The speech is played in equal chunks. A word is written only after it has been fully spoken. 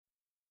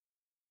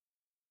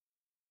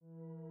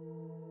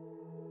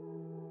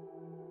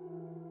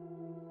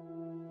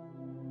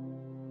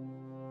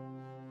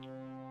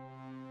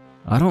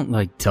I don't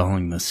like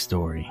telling this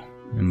story,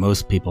 and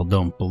most people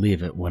don't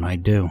believe it when I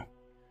do.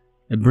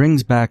 It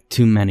brings back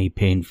too many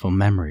painful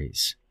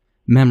memories.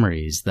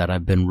 Memories that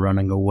I've been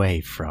running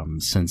away from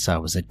since I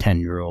was a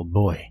 10-year-old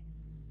boy.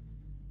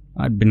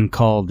 I'd been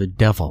called a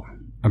devil,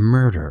 a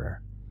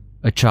murderer,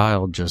 a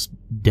child just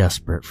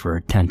desperate for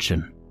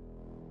attention.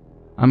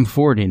 I'm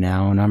 40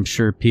 now, and I'm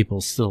sure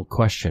people still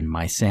question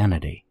my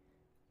sanity.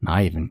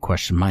 I even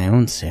question my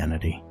own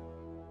sanity.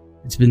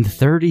 It's been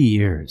 30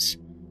 years,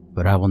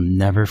 but I will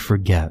never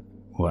forget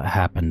what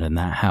happened in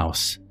that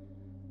house.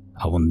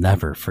 I will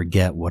never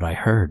forget what I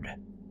heard,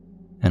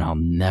 and I'll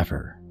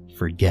never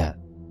forget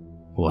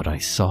what I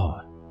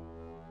saw.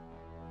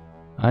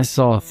 I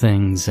saw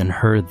things and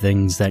heard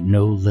things that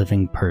no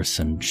living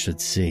person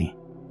should see.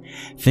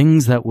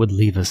 Things that would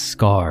leave a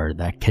scar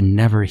that can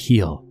never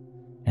heal,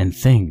 and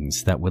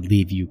things that would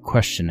leave you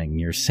questioning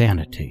your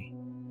sanity.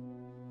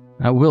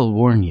 I will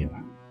warn you,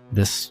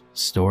 this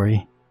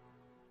story,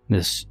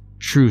 this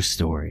true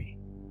story,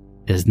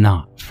 is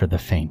not for the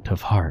faint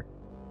of heart.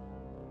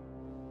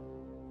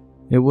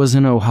 It was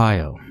in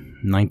Ohio,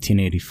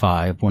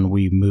 1985, when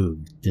we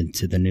moved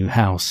into the new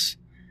house.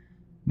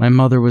 My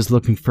mother was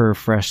looking for a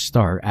fresh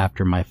start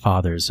after my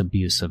father's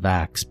abusive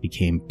acts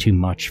became too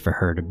much for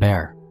her to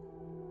bear.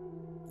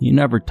 He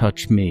never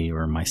touched me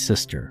or my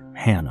sister,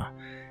 Hannah,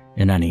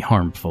 in any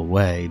harmful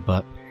way,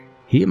 but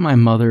he and my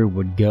mother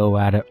would go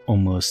at it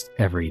almost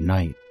every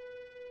night.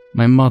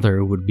 My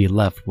mother would be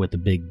left with a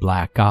big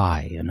black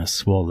eye and a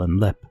swollen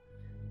lip.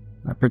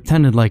 I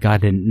pretended like I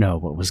didn't know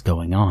what was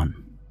going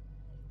on,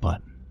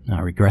 but I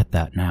regret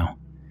that now.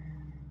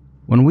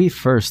 When we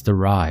first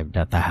arrived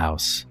at the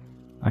house,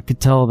 I could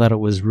tell that it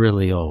was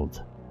really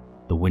old.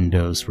 The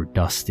windows were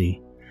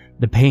dusty,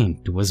 the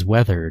paint was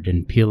weathered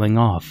and peeling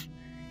off,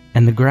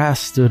 and the grass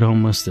stood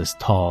almost as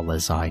tall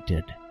as I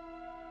did.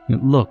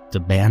 It looked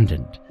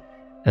abandoned,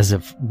 as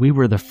if we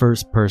were the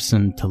first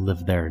person to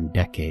live there in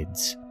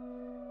decades.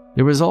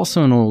 There was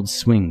also an old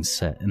swing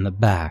set in the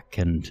back,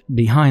 and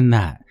behind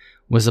that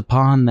was a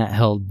pond that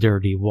held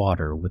dirty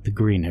water with a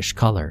greenish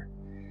color.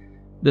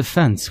 The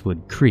fence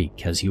would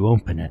creak as you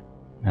open it,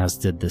 as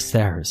did the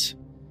stairs.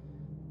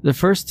 The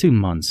first 2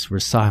 months were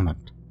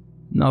silent.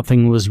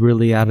 Nothing was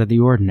really out of the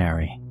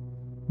ordinary,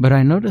 but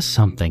I noticed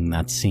something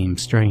that seemed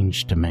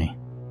strange to me.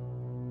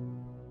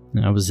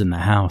 I was in the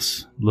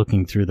house,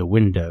 looking through the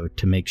window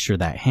to make sure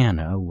that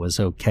Hannah was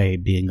okay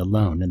being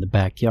alone in the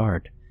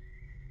backyard.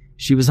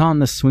 She was on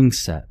the swing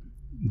set,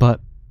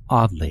 but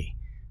oddly,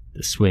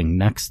 the swing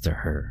next to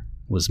her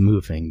was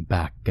moving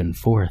back and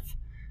forth,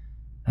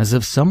 as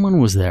if someone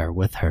was there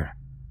with her.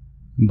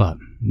 But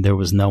there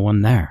was no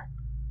one there.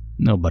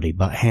 Nobody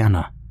but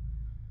Hannah.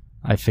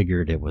 I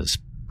figured it was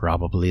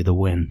probably the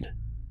wind.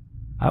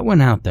 I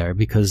went out there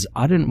because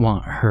I didn't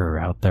want her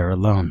out there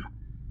alone.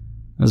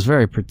 I was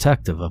very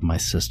protective of my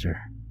sister.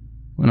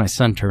 When I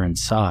sent her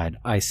inside,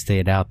 I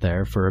stayed out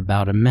there for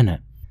about a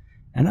minute,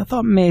 and I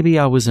thought maybe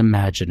I was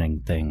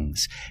imagining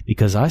things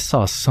because I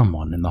saw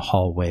someone in the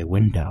hallway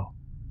window.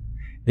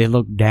 They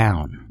looked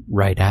down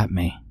right at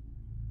me.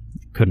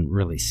 Couldn't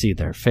really see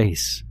their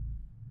face.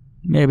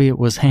 Maybe it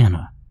was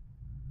Hannah.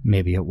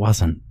 Maybe it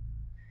wasn't.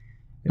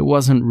 It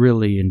wasn't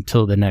really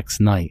until the next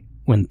night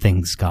when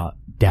things got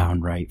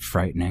downright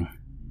frightening.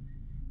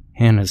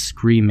 Hannah's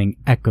screaming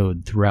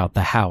echoed throughout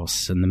the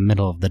house in the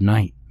middle of the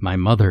night. My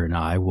mother and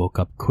I woke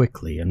up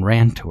quickly and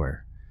ran to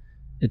her.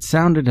 It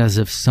sounded as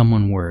if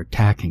someone were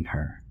attacking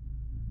her,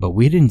 but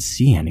we didn't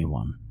see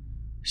anyone.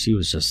 She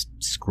was just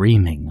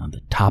screaming on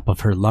the top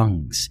of her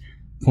lungs,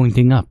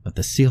 pointing up at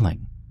the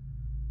ceiling.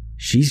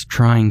 "She's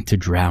trying to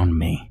drown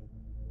me,"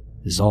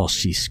 is all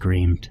she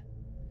screamed.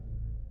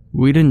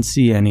 We didn't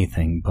see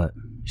anything, but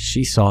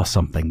she saw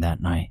something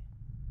that night.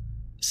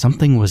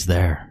 Something was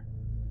there,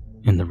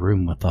 in the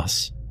room with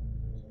us.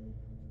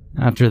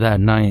 After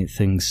that night,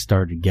 things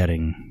started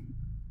getting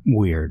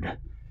weird.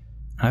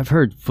 I've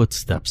heard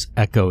footsteps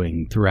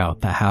echoing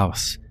throughout the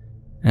house,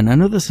 and I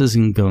know this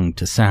isn't going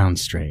to sound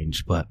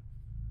strange, but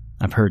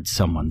I've heard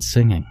someone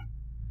singing.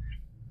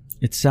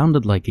 It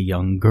sounded like a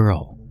young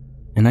girl,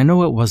 and I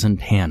know it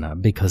wasn't Hannah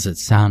because it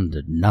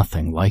sounded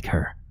nothing like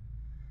her.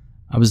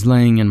 I was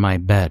laying in my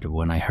bed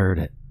when I heard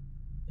it.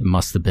 It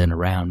must have been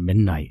around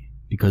midnight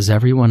because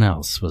everyone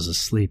else was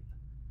asleep,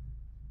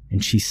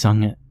 and she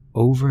sung it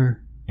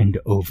over and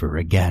over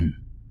again.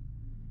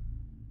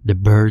 "The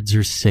birds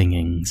are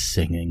singing,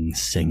 singing,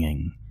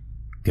 singing.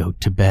 Go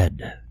to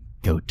bed,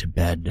 go to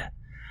bed.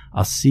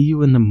 I'll see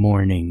you in the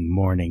morning,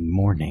 morning,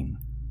 morning.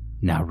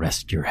 Now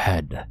rest your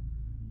head,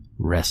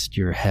 rest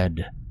your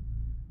head."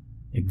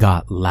 It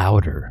got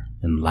louder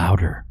and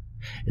louder.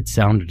 It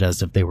sounded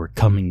as if they were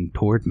coming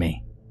toward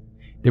me.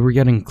 They were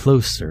getting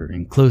closer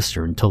and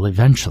closer until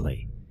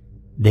eventually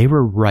they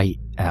were right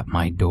at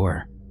my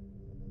door.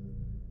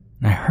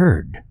 I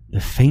heard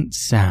the faint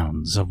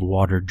sounds of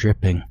water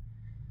dripping.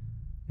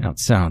 Now it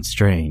sounds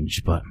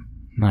strange, but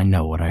I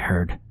know what I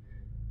heard.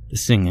 The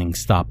singing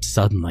stopped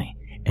suddenly,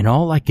 and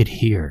all I could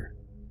hear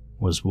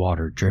was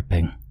water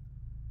dripping.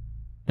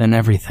 Then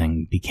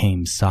everything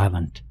became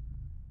silent.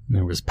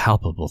 There was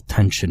palpable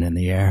tension in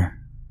the air.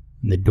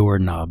 The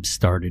doorknob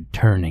started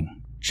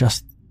turning,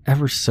 just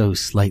ever so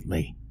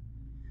slightly.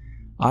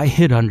 I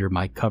hid under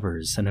my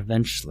covers, and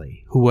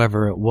eventually,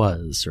 whoever it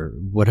was, or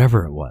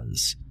whatever it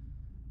was,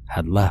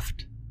 had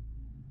left.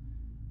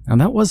 Now,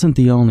 that wasn't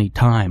the only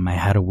time I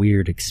had a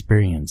weird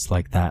experience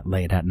like that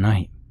late at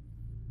night.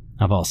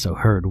 I've also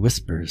heard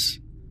whispers.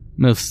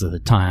 Most of the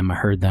time, I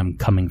heard them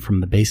coming from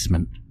the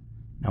basement.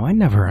 Now, I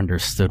never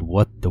understood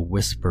what the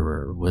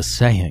whisperer was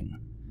saying,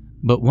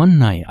 but one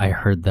night I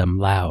heard them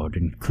loud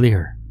and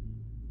clear.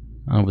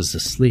 I was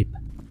asleep.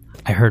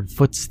 I heard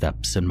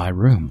footsteps in my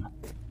room.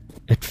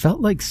 It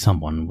felt like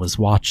someone was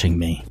watching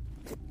me,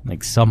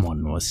 like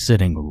someone was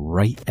sitting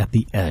right at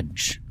the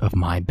edge of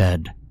my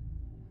bed.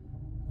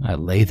 I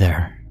lay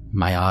there,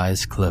 my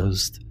eyes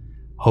closed,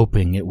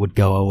 hoping it would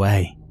go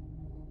away.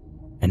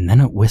 And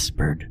then it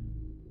whispered,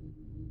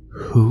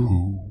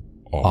 "Who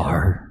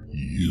are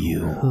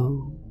you?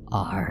 Who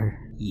are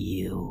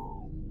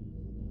you?"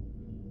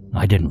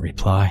 I didn't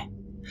reply.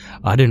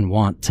 I didn't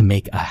want to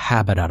make a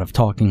habit out of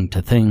talking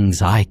to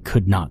things I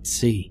could not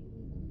see.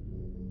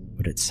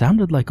 But it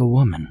sounded like a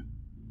woman.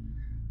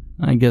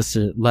 I guess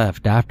it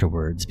left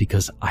afterwards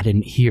because I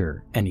didn't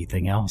hear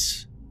anything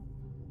else.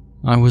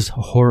 I was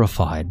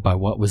horrified by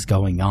what was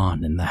going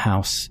on in the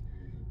house,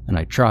 and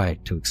I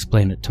tried to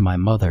explain it to my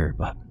mother,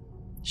 but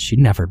she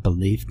never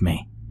believed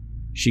me.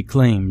 She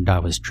claimed I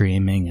was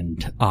dreaming,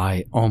 and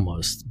I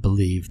almost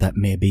believed that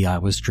maybe I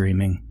was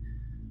dreaming.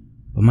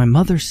 But my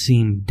mother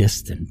seemed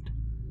distant,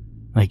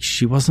 like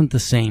she wasn't the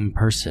same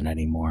person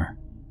anymore.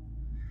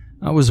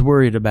 I was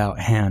worried about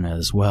Hannah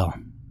as well.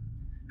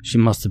 She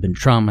must have been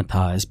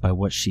traumatized by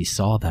what she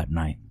saw that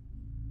night.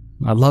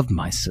 I loved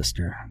my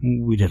sister.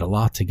 We did a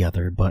lot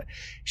together, but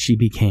she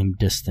became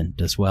distant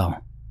as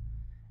well.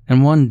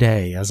 And one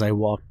day, as I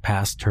walked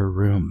past her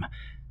room,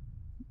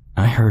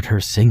 I heard her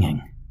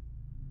singing.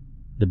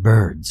 The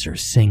birds are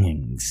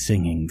singing,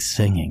 singing,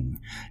 singing.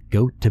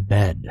 Go to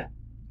bed,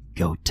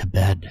 go to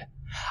bed.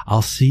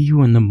 I'll see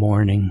you in the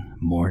morning,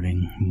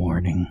 morning,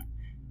 morning.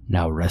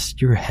 Now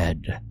rest your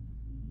head,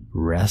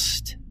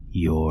 rest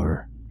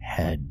your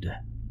head.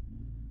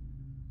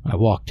 I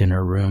walked in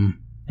her room,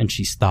 and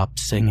she stopped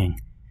singing.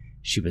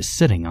 She was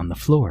sitting on the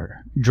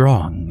floor,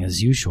 drawing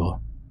as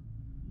usual.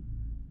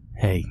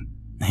 "Hey,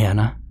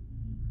 Hannah,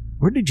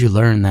 where did you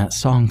learn that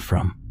song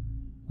from?"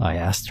 I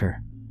asked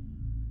her.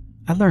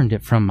 "I learned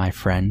it from my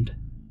friend,"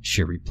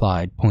 she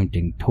replied,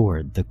 pointing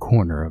toward the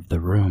corner of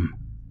the room.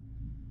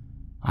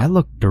 I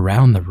looked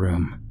around the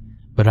room,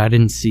 but I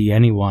didn't see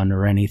anyone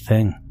or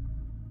anything.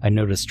 I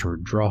noticed her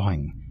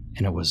drawing,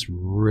 and it was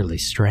really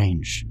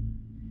strange.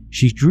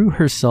 She drew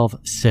herself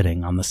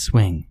sitting on the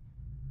swing,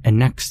 and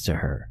next to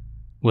her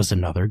was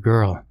another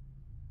girl.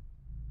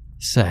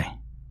 "Say,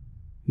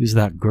 who's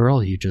that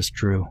girl you just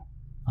drew?"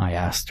 I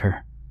asked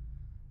her.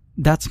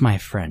 "That's my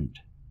friend.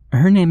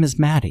 Her name is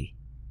Maddie."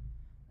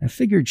 I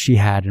figured she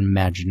had an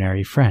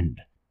imaginary friend.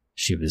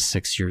 She was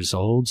 6 years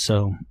old,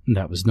 so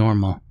that was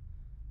normal.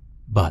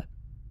 But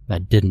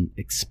that didn't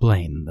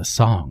explain the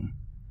song.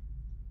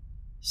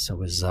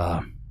 "So is,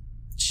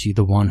 she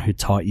the one who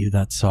taught you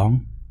that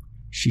song?"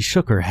 She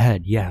shook her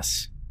head,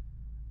 yes.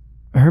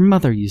 "Her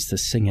mother used to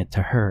sing it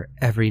to her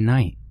every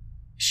night,"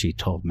 she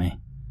told me.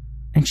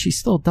 "And she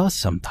still does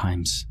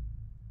sometimes."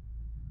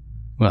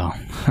 "Well,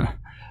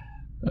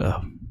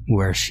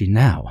 where's she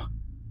now?"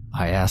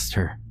 I asked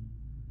her.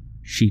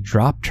 She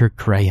dropped her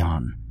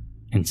crayon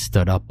and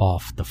stood up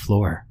off the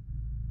floor.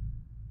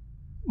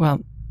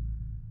 "Well,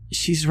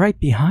 she's right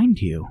behind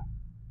you."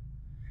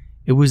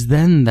 It was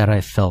then that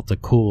I felt a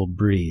cool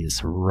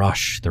breeze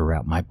rush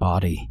throughout my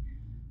body.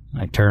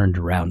 I turned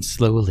around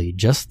slowly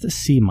just to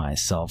see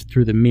myself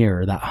through the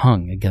mirror that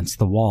hung against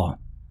the wall.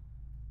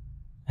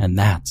 And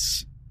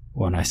that's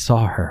when I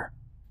saw her.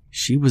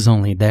 She was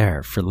only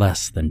there for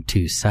less than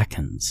 2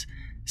 seconds,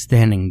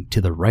 standing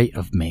to the right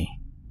of me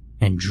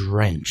and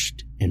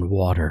drenched in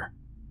water.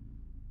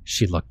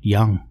 She looked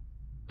young,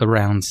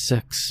 around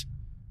 6,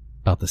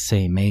 about the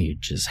same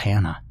age as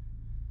Hannah.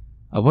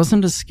 I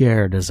wasn't as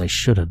scared as I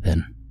should have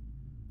been.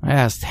 I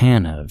asked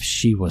Hannah if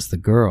she was the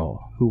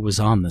girl who was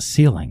on the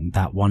ceiling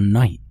that one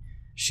night.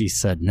 She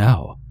said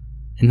no,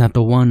 and that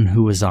the one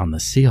who was on the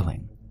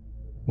ceiling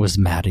was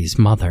Maddie's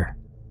mother.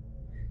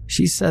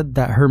 She said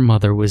that her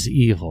mother was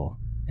evil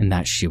and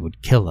that she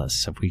would kill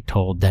us if we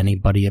told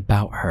anybody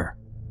about her,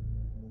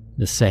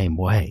 the same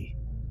way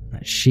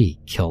that she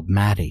killed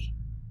Maddie.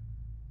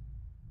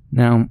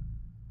 Now,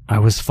 I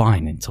was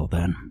fine until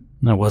then.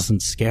 I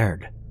wasn't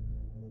scared.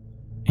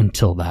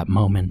 Until that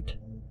moment.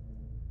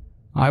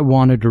 I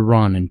wanted to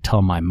run and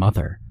tell my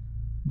mother,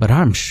 but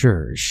I'm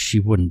sure she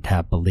wouldn't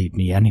have believed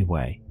me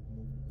anyway.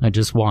 I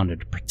just wanted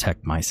to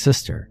protect my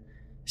sister,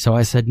 so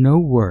I said no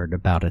word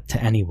about it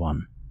to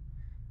anyone.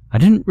 I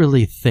didn't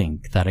really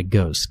think that a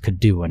ghost could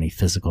do any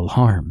physical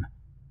harm,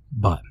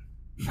 but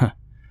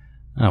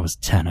I was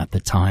 10 at the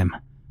time.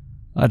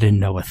 I didn't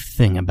know a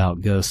thing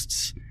about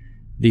ghosts.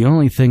 The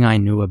only thing I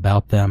knew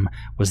about them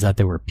was that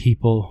they were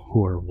people who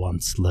were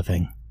once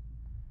living.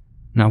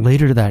 Now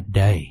later that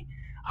day,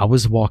 I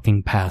was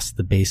walking past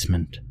the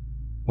basement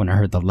when I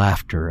heard the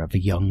laughter of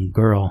a young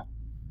girl.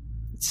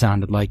 It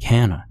sounded like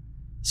Hannah,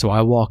 so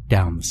I walked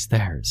down the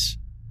stairs.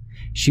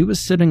 She was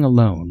sitting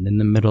alone in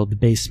the middle of the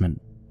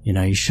basement. "You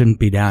know, you shouldn't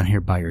be down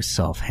here by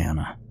yourself,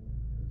 Hannah,"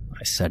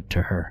 I said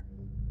to her.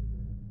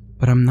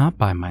 "But I'm not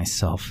by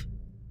myself,"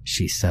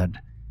 she said.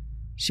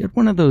 She had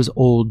one of those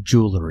old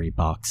jewelry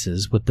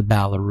boxes with the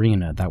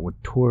ballerina that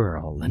would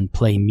twirl and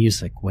play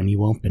music when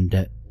you opened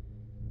it.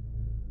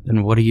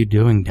 "Then what are you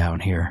doing down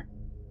here?"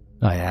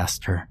 I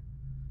asked her.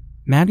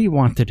 "Maddie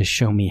wanted to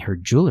show me her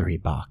jewelry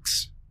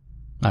box."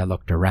 I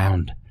looked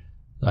around.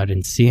 I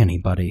didn't see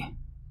anybody.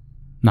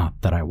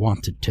 Not that I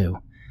wanted to.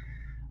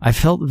 I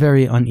felt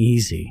very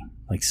uneasy,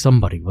 like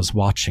somebody was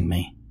watching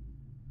me.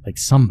 Like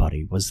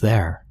somebody was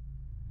there.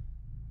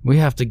 "We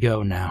have to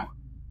go now,"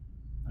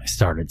 I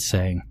started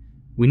saying.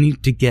 "We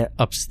need to get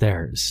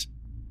upstairs."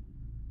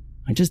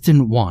 I just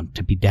didn't want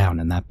to be down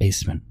in that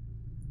basement.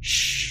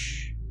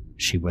 "Shh,"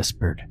 she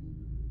whispered.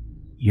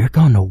 "You're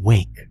going to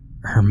wake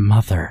her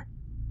mother."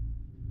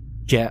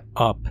 "Get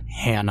up,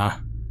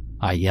 Hannah,"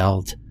 I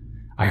yelled.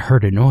 I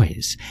heard a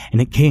noise,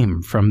 and it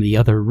came from the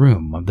other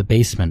room of the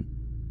basement.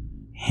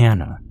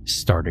 Hannah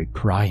started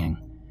crying.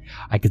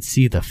 I could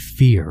see the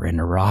fear in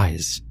her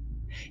eyes.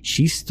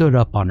 She stood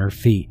up on her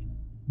feet,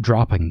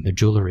 dropping the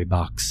jewelry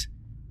box.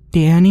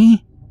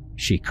 "Danny?"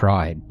 she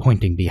cried,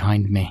 pointing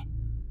behind me.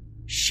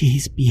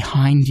 "She's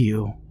behind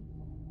you."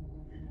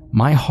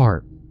 My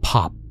heart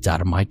popped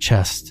out of my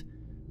chest.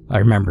 I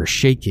remember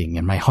shaking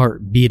and my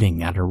heart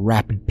beating at a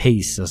rapid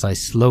pace as I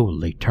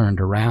slowly turned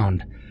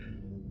around,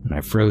 and I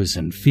froze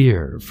in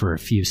fear for a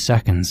few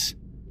seconds.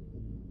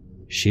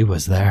 She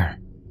was there.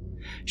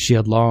 She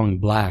had long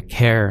black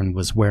hair and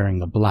was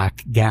wearing a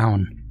black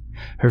gown.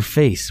 Her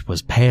face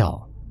was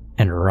pale,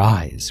 and her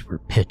eyes were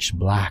pitch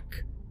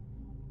black.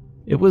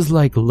 It was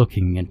like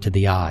looking into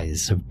the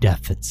eyes of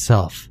death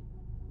itself.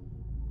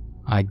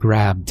 I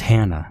grabbed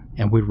Hannah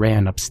and we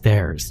ran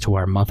upstairs to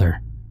our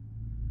mother.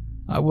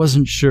 I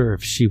wasn't sure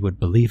if she would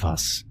believe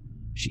us.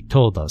 She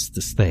told us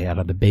to stay out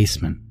of the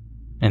basement,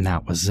 and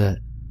that was it.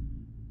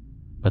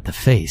 But the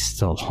face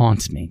still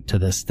haunts me to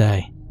this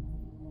day.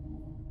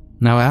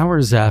 Now,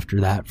 hours after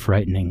that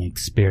frightening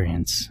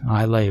experience,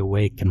 I lay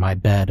awake in my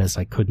bed as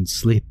I couldn't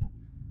sleep.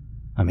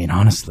 I mean,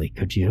 honestly,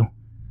 could you?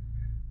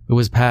 It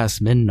was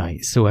past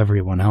midnight, so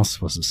everyone else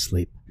was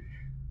asleep.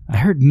 I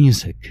heard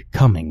music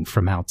coming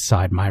from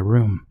outside my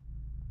room.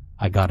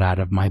 I got out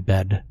of my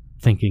bed,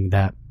 thinking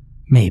that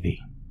maybe,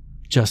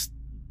 just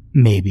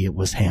maybe it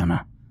was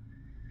Hannah.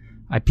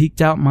 I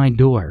peeked out my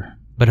door,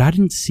 but I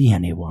didn't see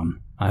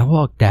anyone. I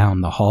walked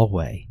down the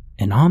hallway,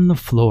 and on the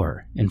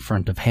floor in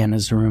front of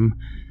Hannah's room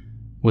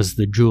was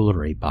the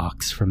jewelry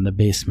box from the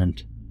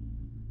basement.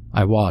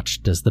 I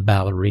watched as the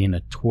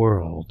ballerina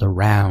twirled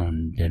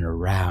around and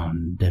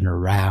around and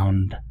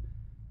around,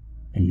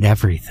 and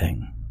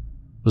everything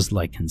was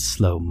like in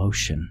slow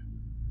motion.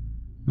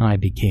 I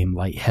became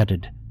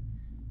lightheaded.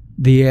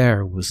 The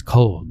air was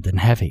cold and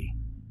heavy,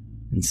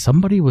 and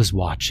somebody was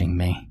watching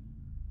me.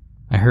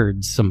 I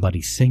heard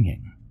somebody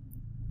singing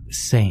the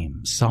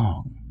same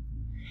song.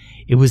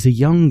 It was a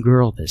young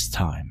girl this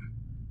time.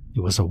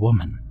 It was a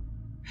woman.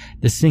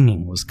 The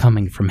singing was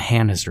coming from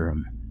Hannah's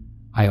room.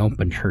 I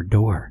opened her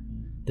door.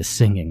 The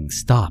singing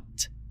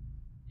stopped,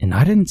 and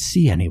I didn't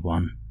see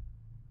anyone.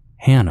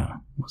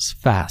 Hannah was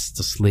fast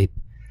asleep.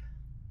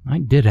 I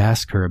did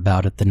ask her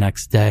about it the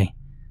next day,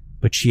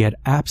 but she had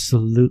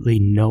absolutely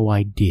no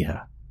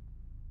idea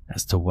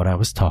as to what I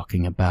was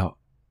talking about.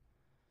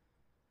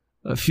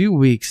 A few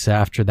weeks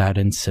after that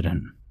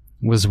incident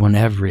was when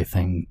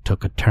everything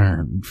took a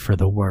turn for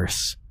the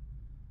worse.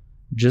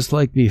 Just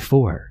like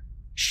before,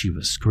 she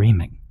was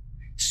screaming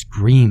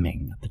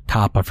at the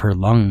top of her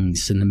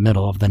lungs in the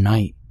middle of the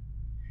night.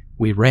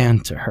 We ran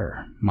to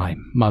her, my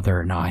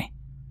mother and I.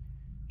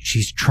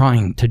 "She's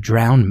trying to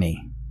drown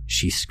me,"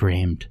 she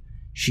screamed.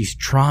 "She's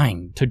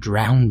trying to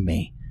drown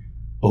me,"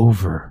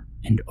 over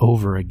and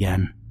over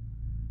again.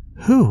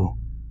 "Who?"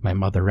 my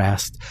mother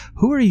asked.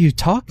 "Who are you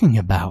talking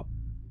about?"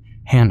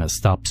 Hannah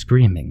stopped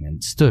screaming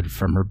and stood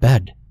from her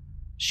bed.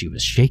 She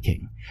was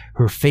shaking.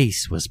 Her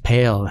face was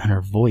pale and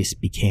her voice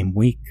became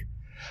weak.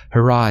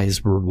 Her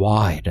eyes were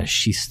wide as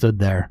she stood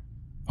there,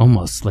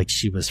 almost like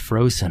she was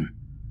frozen,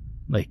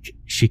 like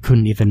she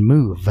couldn't even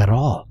move at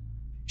all.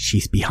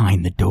 "She's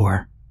behind the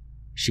door,"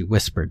 she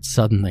whispered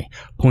suddenly,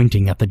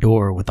 pointing at the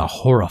door with a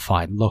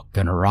horrified look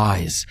in her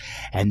eyes.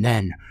 And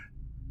then,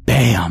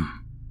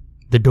 bam!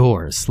 The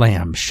door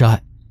slammed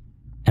shut,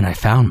 and I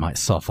found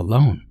myself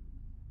alone,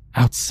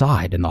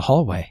 outside in the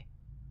hallway.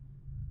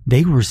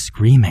 They were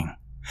screaming.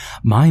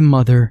 My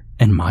mother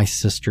and my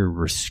sister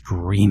were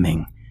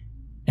screaming,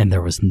 and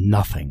there was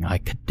nothing I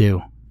could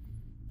do.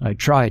 I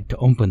tried to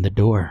open the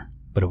door,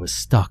 but it was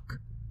stuck.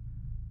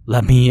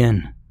 "Let me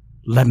in!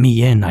 Let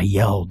me in!" I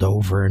yelled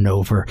over and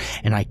over,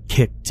 and I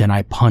kicked and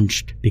I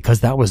punched because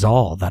that was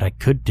all that I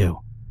could do.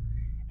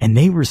 And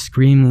they were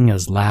screaming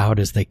as loud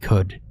as they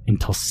could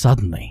until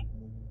suddenly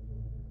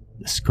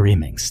the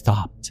screaming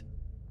stopped.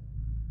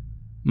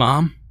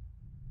 "Mom?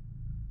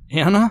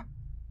 Hannah?"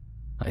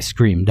 I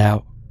screamed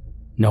out.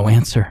 No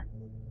answer.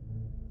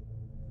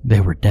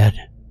 They were dead.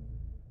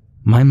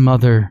 My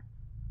mother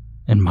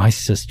and my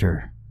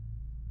sister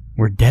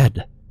were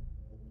dead.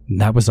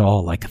 That was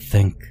all I could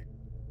think.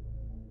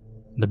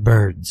 The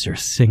birds are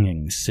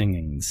singing,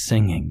 singing,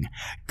 singing.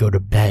 Go to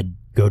bed,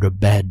 go to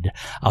bed.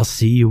 I'll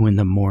see you in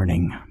the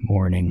morning,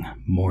 morning,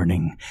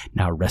 morning.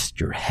 Now rest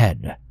your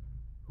head.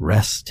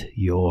 Rest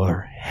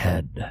your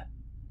head.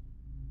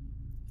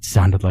 It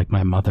sounded like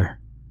my mother.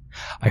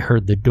 I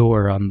heard the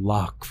door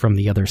unlock from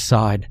the other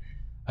side.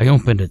 I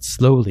opened it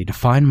slowly to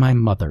find my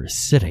mother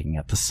sitting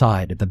at the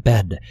side of the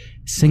bed,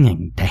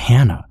 singing to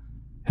Hannah,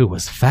 who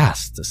was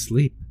fast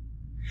asleep.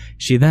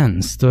 She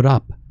then stood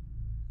up,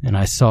 and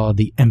I saw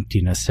the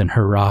emptiness in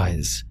her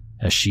eyes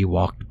as she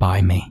walked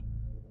by me,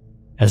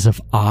 as if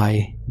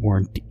I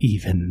weren't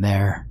even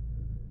there.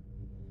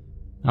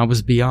 I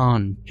was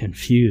beyond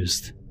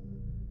confused.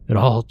 It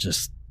all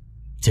just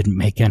didn't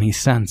make any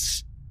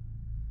sense.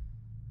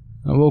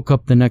 I woke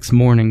up the next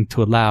morning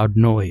to a loud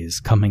noise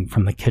coming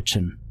from the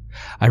kitchen.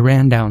 I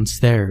ran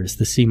downstairs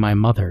to see my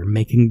mother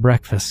making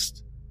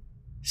breakfast,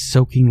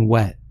 soaking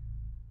wet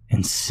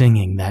and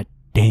singing that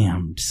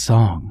damned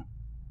song.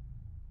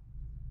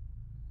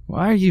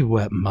 "Why are you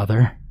wet,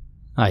 Mother?"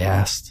 I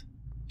asked.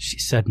 She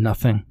said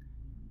nothing.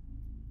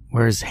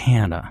 "Where's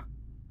Hannah?"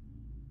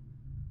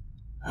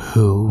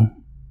 "Who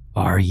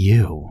are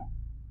you?"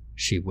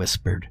 she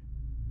whispered.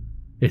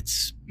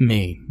 "It's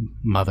me,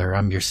 Mother.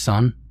 I'm your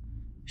son."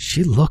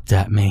 She looked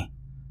at me,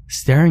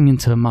 staring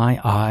into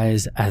my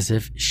eyes as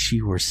if she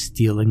were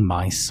stealing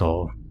my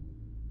soul.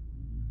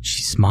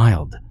 She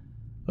smiled,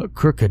 a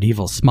crooked,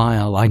 evil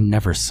smile I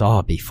never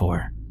saw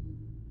before.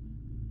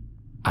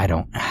 "I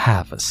don't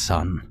have a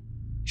son,"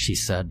 she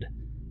said.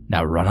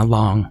 "Now run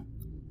along.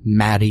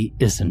 Maddie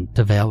isn't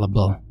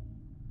available."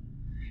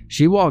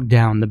 She walked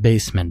down the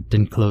basement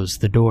and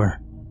closed the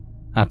door.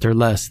 After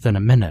less than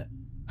a minute,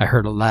 I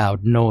heard a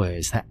loud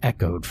noise that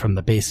echoed from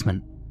the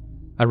basement.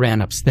 I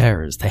ran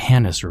upstairs to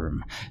Hannah's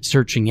room,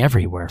 searching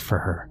everywhere for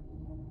her.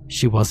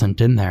 She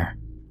wasn't in there.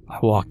 I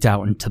walked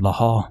out into the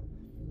hall,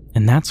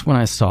 and that's when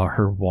I saw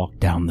her walk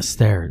down the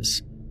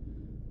stairs.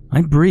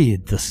 I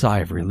breathed a sigh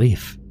of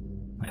relief.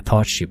 I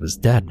thought she was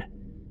dead.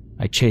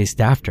 I chased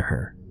after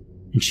her,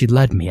 and she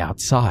led me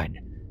outside,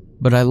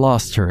 but I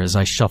lost her as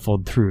I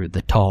shuffled through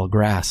the tall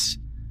grass.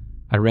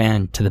 I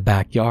ran to the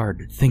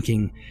backyard,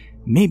 thinking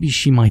maybe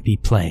she might be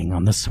playing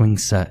on the swing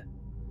set.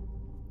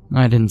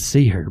 I didn't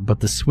see her,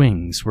 but the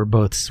swings were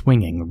both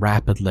swinging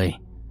rapidly.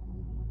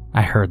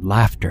 I heard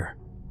laughter.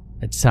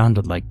 It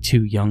sounded like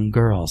two young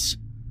girls.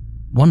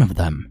 One of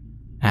them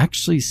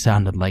actually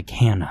sounded like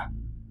Hannah,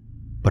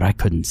 but I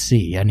couldn't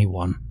see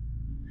anyone.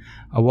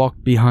 I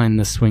walked behind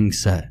the swing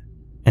set,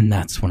 and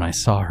that's when I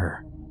saw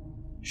her.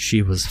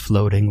 She was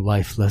floating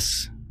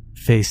lifeless,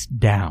 face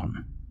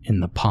down in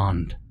the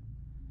pond.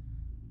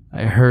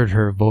 I heard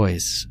her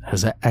voice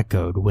as it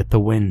echoed with the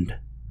wind,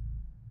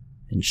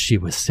 and she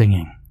was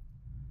singing.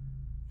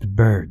 The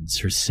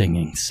birds are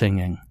singing,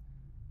 singing.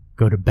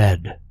 Go to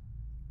bed,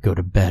 go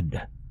to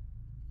bed.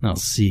 I'll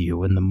see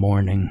you in the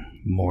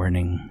morning,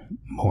 morning,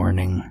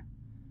 morning.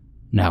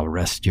 Now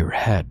rest your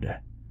head.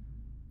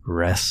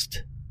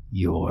 Rest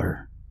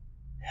your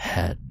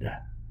head.